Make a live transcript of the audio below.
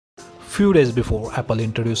Few days before, Apple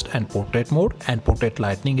introduced an portrait mode and portrait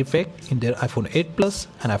lightning effect in their iPhone 8 Plus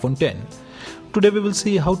and iPhone 10. Today we will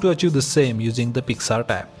see how to achieve the same using the PicsArt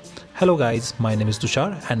app. Hello guys, my name is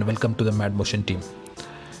Tushar and welcome to the Mad Motion team.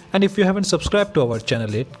 And if you haven't subscribed to our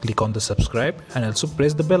channel yet, click on the subscribe and also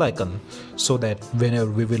press the bell icon so that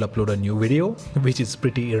whenever we will upload a new video, which is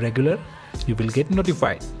pretty irregular, you will get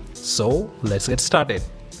notified. So let's get started.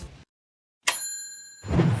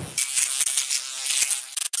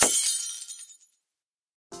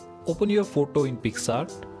 Open your photo in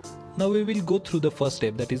PicsArt. Now we will go through the first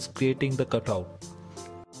step, that is creating the cutout.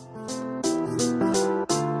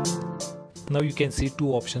 Now you can see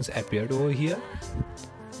two options appeared over here.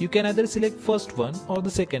 You can either select first one or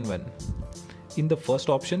the second one. In the first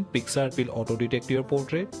option, PicsArt will auto-detect your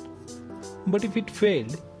portrait. But if it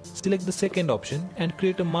failed, select the second option and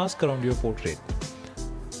create a mask around your portrait.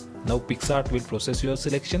 Now PicsArt will process your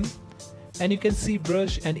selection and you can see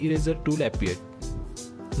brush and eraser tool appeared.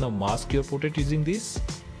 Now mask your portrait using this.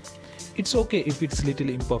 It's okay if it's little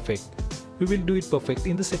imperfect. We will do it perfect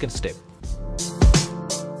in the second step.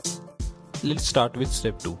 Let's start with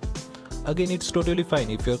step 2. Again, it's totally fine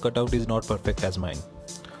if your cutout is not perfect as mine.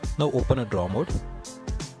 Now open a draw mode.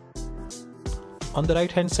 On the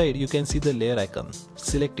right hand side you can see the layer icon.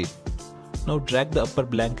 Select it. Now drag the upper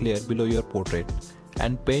blank layer below your portrait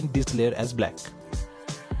and paint this layer as black.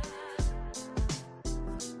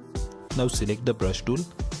 Now select the brush tool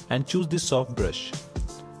and choose this soft brush.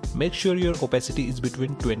 Make sure your opacity is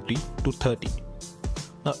between 20 to 30.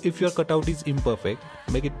 Now if your cutout is imperfect,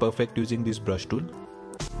 make it perfect using this brush tool.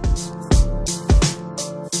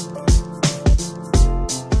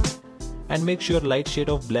 And make sure light shade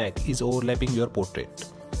of black is overlapping your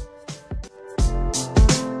portrait.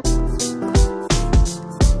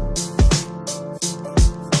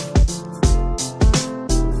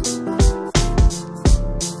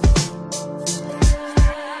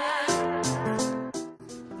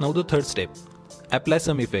 Now the third step, apply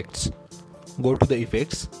some effects. Go to the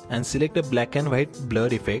effects and select a black and white blur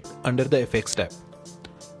effect under the effects tab.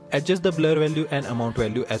 Adjust the blur value and amount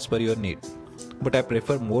value as per your need. But I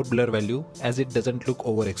prefer more blur value as it doesn't look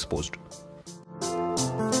overexposed.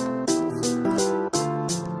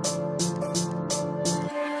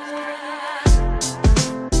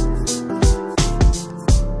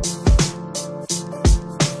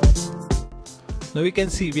 Now you can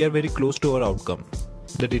see we are very close to our outcome.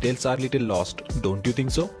 The details are little lost, don't you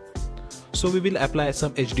think so? So we will apply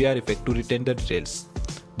some HDR effect to retain the details.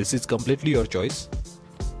 This is completely your choice.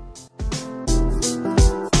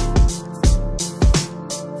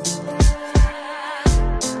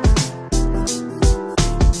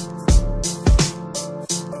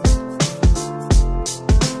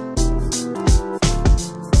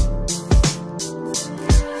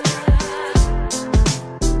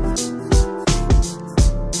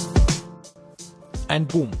 And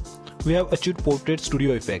boom, we have achieved portrait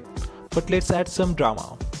studio effect. But let's add some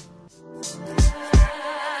drama.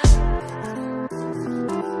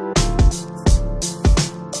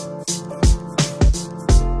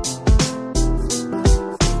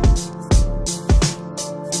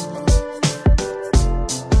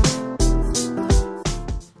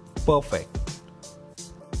 Perfect.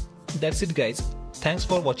 That's it guys. Thanks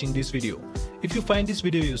for watching this video. If you find this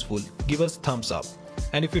video useful, give us thumbs up.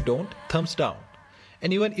 And if you don't, thumbs down.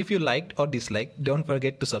 And even if you liked or disliked, don't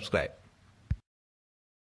forget to subscribe.